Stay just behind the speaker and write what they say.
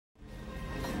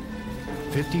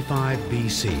55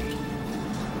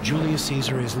 BC, Julius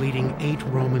Caesar is leading 8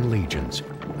 Roman legions,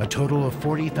 a total of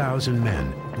 40,000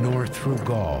 men, north through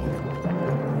Gaul,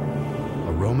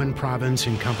 a Roman province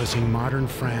encompassing modern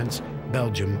France,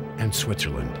 Belgium, and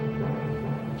Switzerland.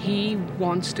 He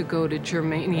wants to go to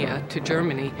Germania, to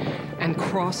Germany, and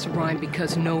cross the Rhine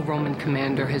because no Roman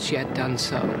commander has yet done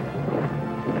so.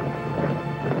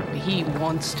 He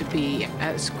wants to be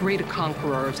as great a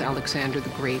conqueror as Alexander the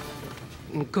Great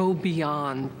and go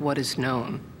beyond what is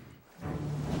known.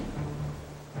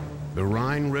 The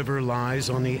Rhine River lies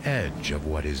on the edge of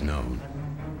what is known.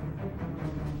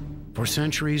 For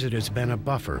centuries, it has been a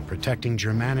buffer protecting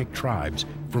Germanic tribes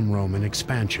from Roman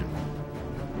expansion.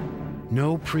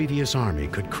 No previous army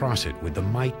could cross it with the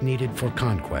might needed for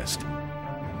conquest.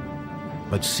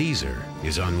 But Caesar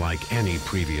is unlike any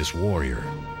previous warrior.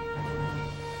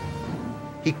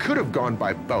 He could have gone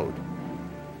by boat,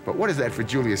 but what is that for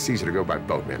Julius Caesar to go by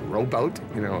boat, man? Rowboat?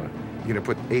 You know, you're gonna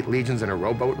put 8 legions in a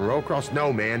rowboat and row across?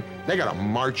 No, man, they gotta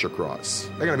march across.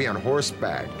 They're gonna be on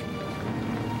horseback.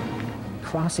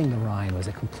 Crossing the Rhine was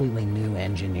a completely new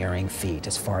engineering feat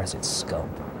as far as its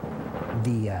scope.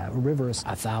 The river is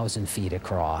 1,000 feet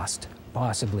across,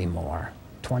 possibly more,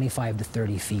 25 to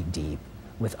 30 feet deep,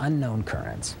 with unknown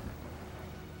currents.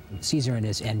 Caesar and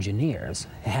his engineers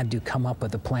had to come up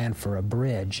with a plan for a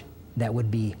bridge that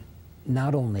would be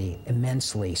not only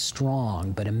immensely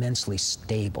strong, but immensely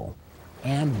stable,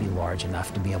 and be large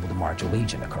enough to be able to march a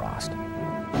legion across.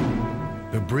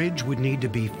 The bridge would need to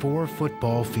be 4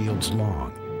 football fields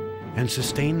long and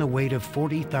sustain the weight of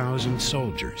 40,000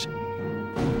 soldiers.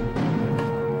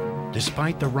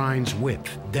 Despite the Rhine's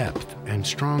width, depth, and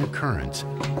strong currents,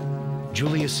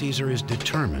 Julius Caesar is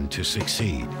determined to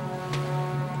succeed.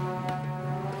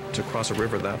 To cross a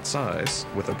river that size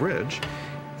with a bridge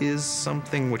is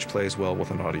something which plays well with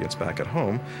an audience back at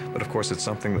home, but of course it's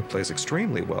something that plays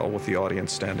extremely well with the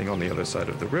audience standing on the other side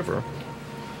of the river,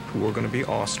 who are going to be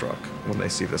awestruck when they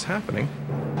see this happening.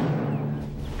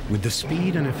 With the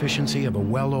speed and efficiency of a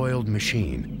well-oiled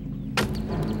machine,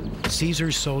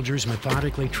 Caesar's soldiers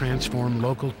methodically transform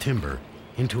local timber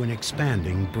into an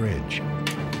expanding bridge.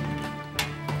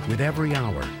 With every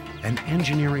hour, an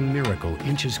engineering miracle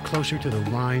inches closer to the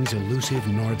Rhine's elusive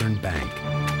northern bank.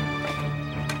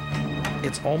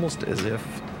 It's almost as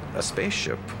if a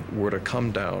spaceship were to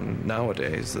come down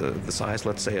nowadays, the size,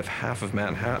 let's say, of half of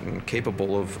Manhattan,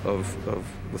 capable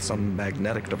of with some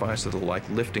magnetic device that'll like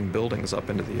lifting buildings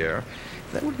up into the air.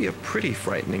 That would be a pretty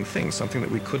frightening thing, something that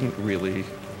we couldn't really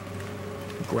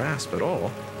grasp at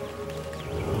all.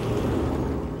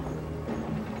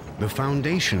 The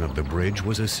foundation of the bridge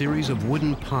was a series of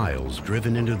wooden piles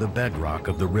driven into the bedrock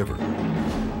of the river.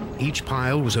 Each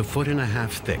pile was 1.5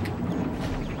 feet thick.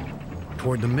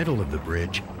 Toward the middle of the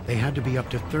bridge, they had to be up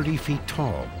to 30 feet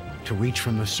tall to reach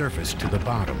from the surface to the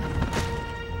bottom.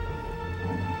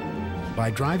 By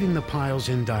driving the piles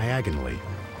in diagonally,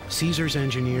 Caesar's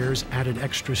engineers added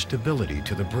extra stability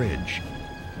to the bridge.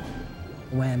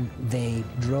 When they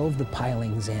drove the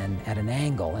pilings in at an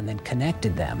angle and then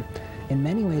connected them, in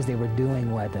many ways they were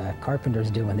doing what carpenters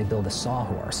do when they build a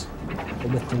sawhorse. But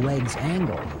with the legs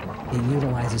angled, it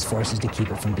utilizes forces to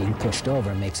keep it from being pushed over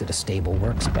and makes it a stable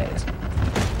workspace.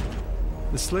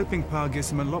 The sloping pile gives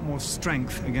them a lot more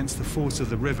strength against the force of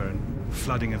the river and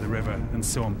flooding of the river and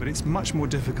so on, but it's much more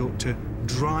difficult to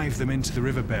drive them into the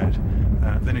riverbed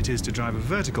than it is to drive a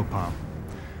vertical pile.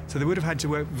 So they would have had to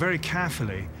work very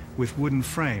carefully with wooden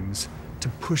frames to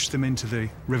push them into the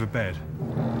riverbed.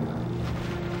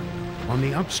 On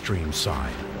the upstream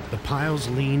side, the piles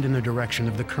leaned in the direction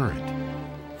of the current.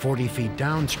 40 feet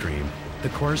downstream, the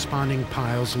corresponding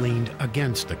piles leaned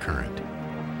against the current.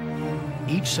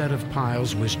 Each set of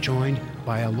piles was joined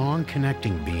by a long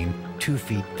connecting beam 2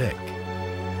 feet thick.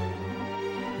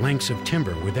 Lengths of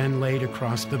timber were then laid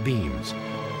across the beams,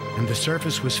 and the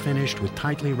surface was finished with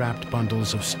tightly wrapped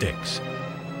bundles of sticks.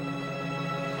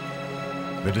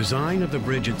 The design of the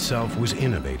bridge itself was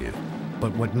innovative,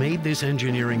 but what made this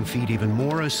engineering feat even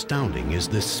more astounding is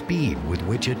the speed with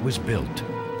which it was built.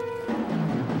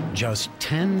 Just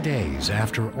 10 days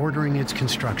after ordering its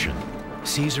construction,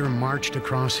 Caesar marched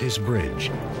across his bridge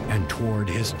and toward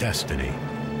his destiny.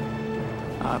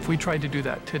 If we tried to do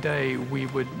that today, we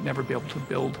would never be able to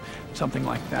build something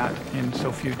like that in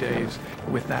so few days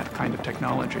with that kind of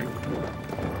technology.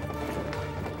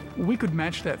 We could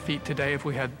match that feat today if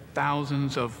we had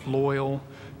thousands of loyal,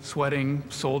 sweating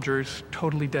soldiers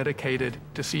totally dedicated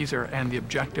to Caesar and the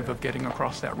objective of getting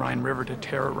across that Rhine River to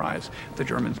terrorize the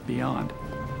Germans beyond.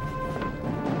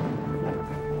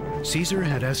 Caesar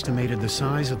had estimated the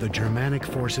size of the Germanic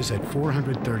forces at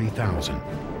 430,000.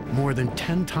 more than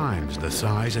 10 times the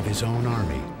size of his own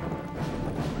army.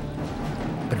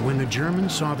 But when the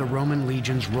Germans saw the Roman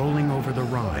legions rolling over the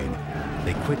Rhine,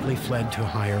 they quickly fled to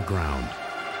higher ground.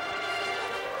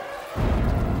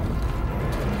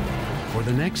 For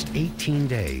the next 18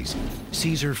 days,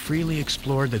 Caesar freely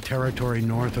explored the territory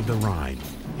north of the Rhine,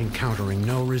 encountering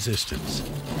no resistance.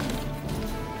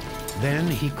 Then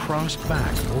he crossed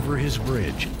back over his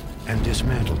bridge and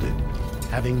dismantled it,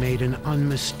 having made an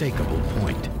unmistakable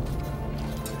point.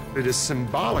 It is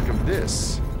symbolic of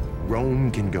this.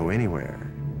 Rome can go anywhere.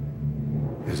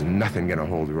 There's nothing going to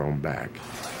hold Rome back.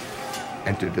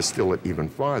 And to distill it even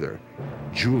farther,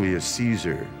 Julius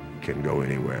Caesar can go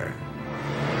anywhere.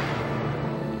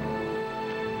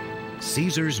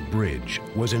 Caesar's bridge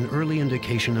was an early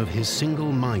indication of his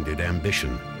single-minded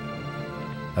ambition.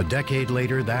 A decade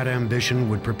later, that ambition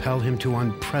would propel him to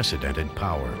unprecedented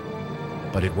power,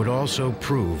 but it would also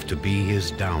prove to be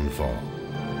his downfall.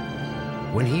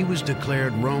 When he was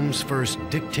declared Rome's first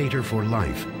dictator for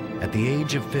life at the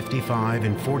age of 55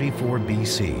 in 44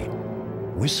 BC,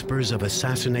 whispers of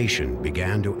assassination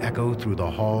began to echo through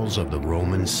the halls of the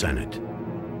Roman Senate.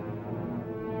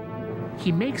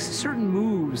 He makes certain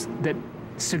moves that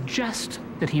suggest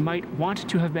that he might want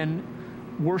to have been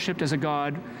worshipped as a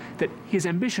god, that his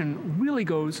ambition really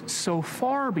goes so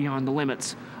far beyond the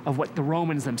limits of what the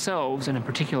Romans themselves, and in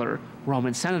particular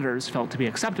Roman senators, felt to be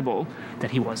acceptable,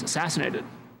 that he was assassinated.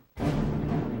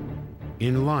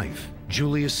 In life,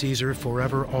 Julius Caesar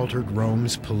forever altered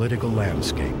Rome's political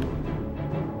landscape.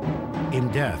 In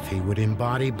death, he would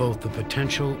embody both the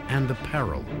potential and the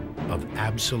peril of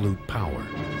absolute power.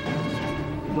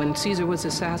 When Caesar was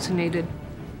assassinated,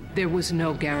 there was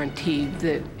no guarantee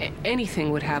that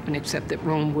anything would happen except that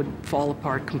Rome would fall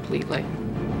apart completely.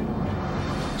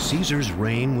 Caesar's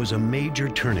reign was a major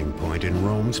turning point in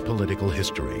Rome's political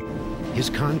history. His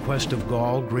conquest of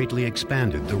Gaul greatly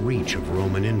expanded the reach of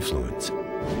Roman influence.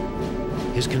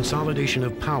 His consolidation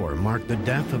of power marked the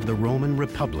death of the Roman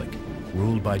Republic,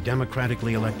 ruled by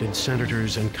democratically elected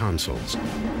senators and consuls,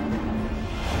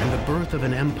 and the birth of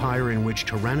an empire in which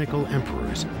tyrannical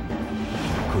emperors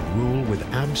could rule with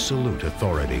absolute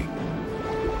authority.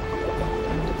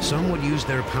 Some would use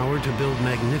their power to build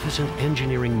magnificent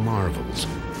engineering marvels.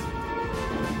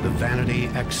 The vanity,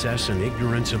 excess, and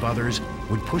ignorance of others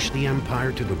would push the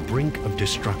empire to the brink of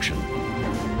destruction.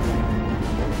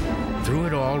 Through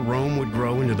it all, Rome would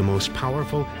grow into the most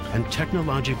powerful and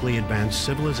technologically advanced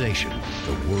civilization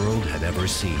the world had ever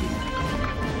seen.